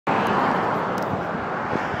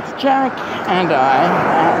Jack and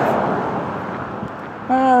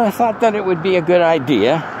I thought that it would be a good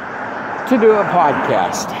idea to do a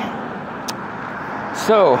podcast.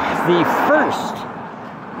 So, the first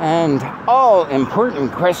and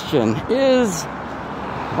all-important question is,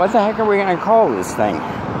 what the heck are we going to call this thing?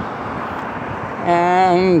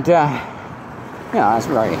 And, that's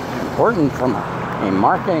very important from a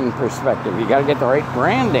marketing perspective. You got to get the right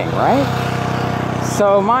branding, right?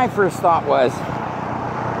 So my first thought was,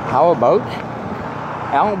 how about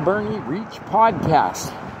Al Bernie Reach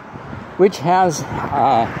Podcast, which has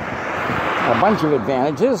a bunch of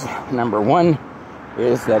advantages. Number one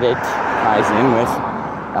is that it ties in with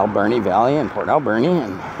Alberni Valley and Port Alberni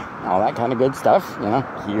and all that kind of good stuff,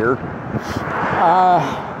 here.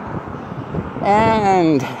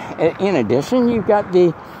 And in addition, you've got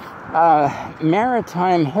the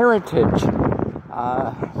maritime heritage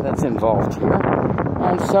that's involved here.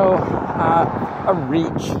 And so a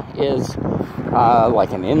reach is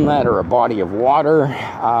like an inlet or a body of water.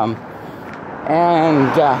 And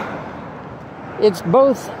it's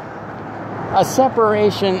both a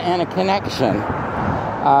separation and a connection.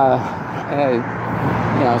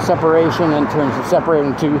 Separation in terms of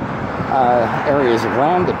separating two areas of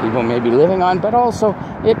land that people may be living on, but also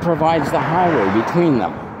it provides the highway between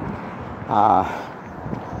them.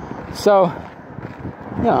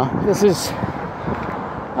 This is,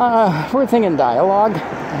 we're thinking dialogue,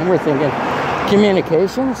 and we're thinking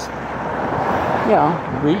communications,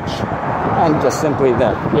 reach, and just simply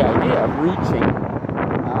the idea of reaching.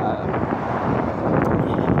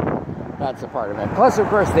 That's a part of it. Plus, of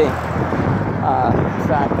course, the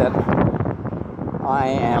fact that I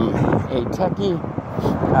am a techie.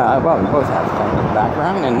 We both have technical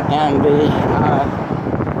background, and the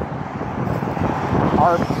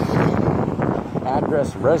ARP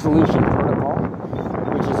address resolution protocol,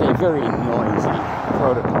 which is a very noisy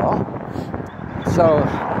protocol. So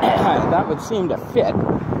that would seem to fit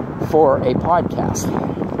for a podcast.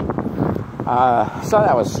 So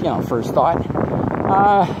that was, first thought.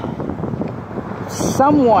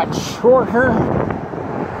 Somewhat shorter. We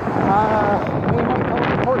might call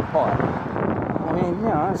it a port pod.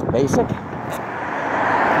 It's basic.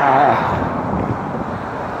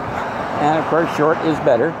 And of course, short is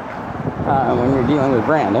better when you're dealing with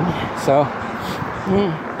branding. So,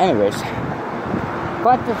 anyways.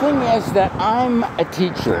 But the thing is that I'm a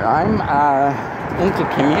teacher. I'm into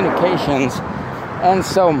communications. And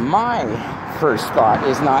so my first thought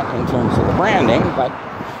is not in terms of the branding, but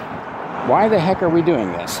why the heck are we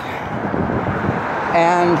doing this?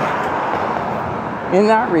 And in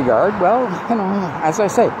that regard, well, as I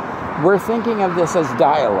say, we're thinking of this as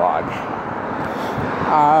dialogue.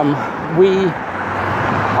 We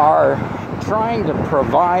are trying to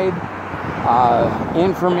provide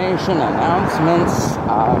information, announcements,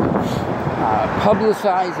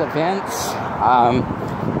 publicize events,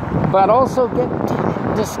 but also get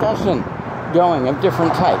discussion going of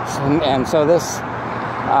different types. And so this,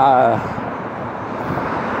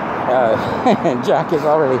 Jack is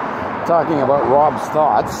already talking about Rob's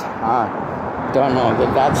thoughts. Don't know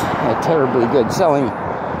that that's a terribly good selling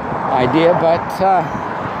idea, but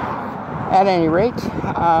at any rate,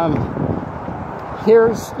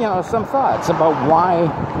 here's some thoughts about why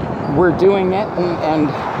we're doing it, and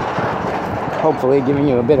hopefully giving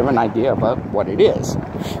you a bit of an idea about what it is.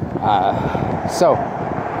 So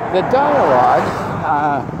the dialogue,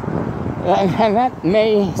 and that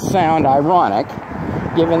may sound ironic,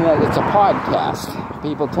 given that it's a podcast.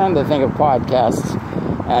 People tend to think of podcasts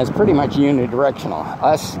as pretty much unidirectional.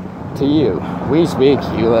 Us to you. We speak,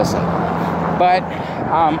 you listen. But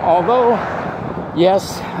although,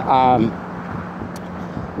 yes,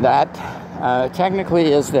 that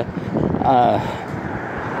technically is the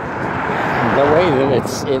way that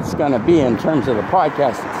it's going to be in terms of the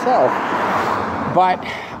podcast itself, but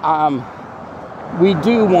we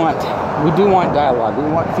do want dialogue. We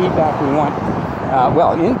want feedback. We want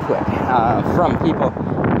input from people.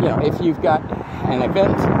 If you've got an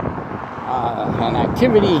event, an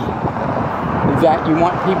activity that you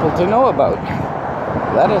want people to know about,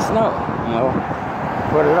 let us know.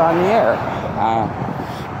 Put it on the air.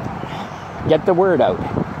 Get the word out.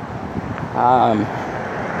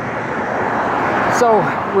 So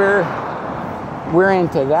we're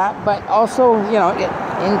into that, but also,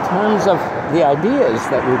 in terms of the ideas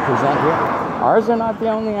that we present here, ours are not the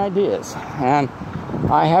only ideas. And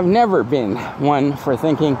I have never been one for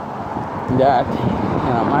thinking that,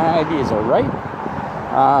 my ideas are right.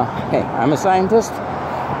 Hey, I'm a scientist.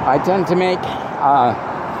 I tend to make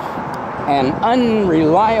an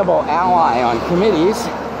unreliable ally on committees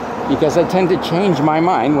because I tend to change my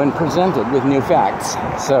mind when presented with new facts.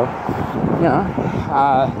 So,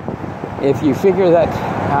 if you figure that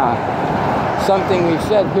something we've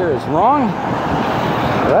said here is wrong,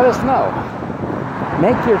 let us know.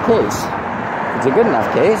 Make your case. If it's a good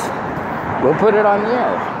enough case, we'll put it on the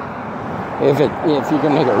air. If you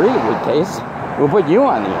can make a really good case, we'll put you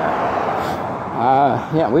on the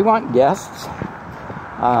air. We want guests.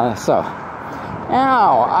 So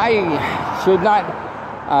now I should not,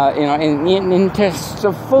 in interest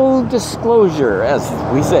of full disclosure, as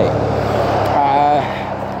we say,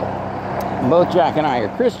 both Jack and I are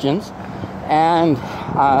Christians, and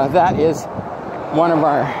that is one of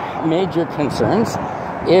our major concerns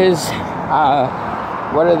is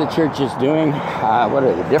what are the churches doing? What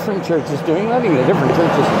are the different churches doing? Letting the different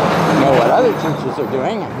churches know what other churches are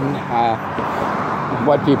doing, and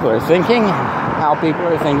what people are thinking, how people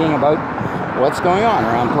are thinking about what's going on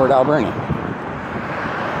around Port Alberni.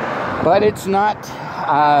 But it's not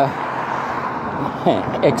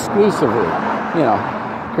exclusively,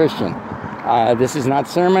 Christian. This is not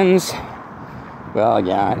sermons. Well,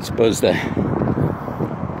 yeah, I suppose the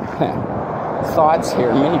thoughts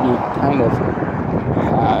here may be kind of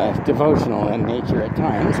devotional in nature at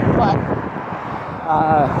times, but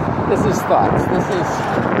this is thoughts.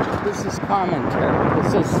 This is commentary.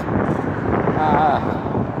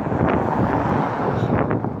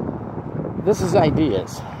 This is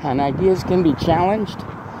ideas, and ideas can be challenged.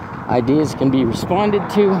 Ideas can be responded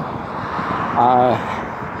to.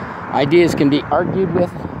 Ideas can be argued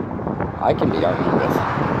with. I can be argued with.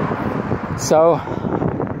 So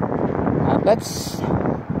let's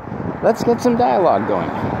get some dialogue going.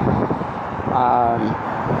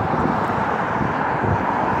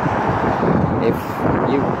 If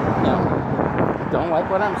you don't like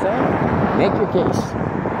what I'm saying, make your case.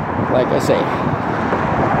 Like I say,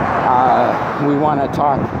 we want to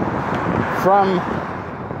talk from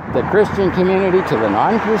the Christian community to the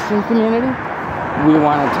non-Christian community. We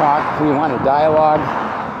want to dialogue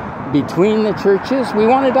between the churches. We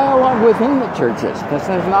want to dialogue within the churches, because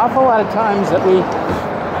there's an awful lot of times that we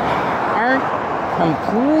aren't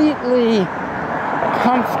completely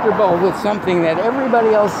comfortable with something that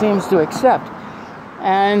everybody else seems to accept.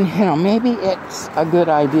 And, maybe it's a good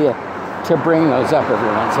idea to bring those up every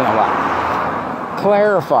once in a while.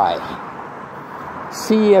 Clarify.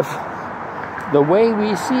 See if the way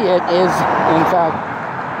we see it is, in fact,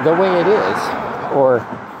 the way it is. Or,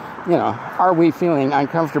 are we feeling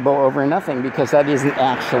uncomfortable over nothing because that isn't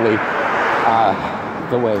actually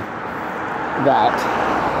the way that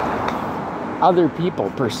other people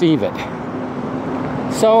perceive it.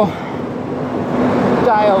 So,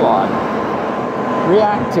 dialogue.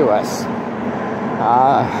 React to us.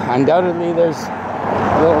 Undoubtedly, there's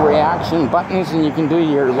little reaction buttons, and you can do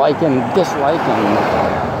your like and dislike and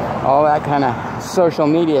all that kind of social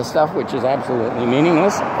media stuff, which is absolutely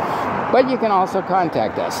meaningless. But you can also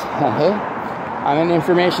contact us. Okay? I'm an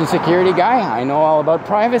information security guy. I know all about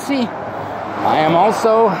privacy. I am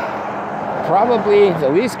also probably the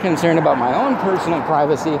least concerned about my own personal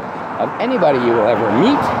privacy of anybody you will ever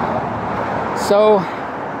meet. So,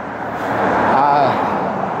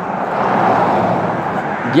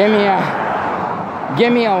 give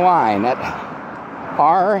me a line at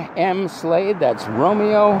R.M. Slade. That's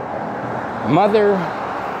Romeo, Mother,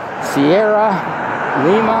 Sierra,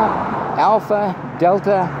 Lima, Alpha,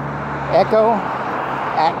 Delta, Echo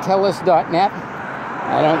at TELUS.net.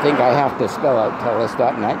 I don't think I have to spell out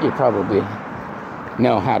TELUS.net. You probably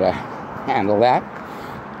know how to handle that.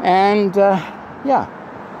 And,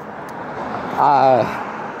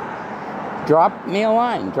 drop me a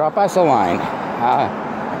line. Drop us a line.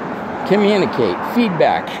 Communicate.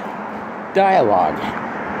 Feedback. Dialogue.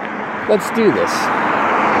 Let's do this.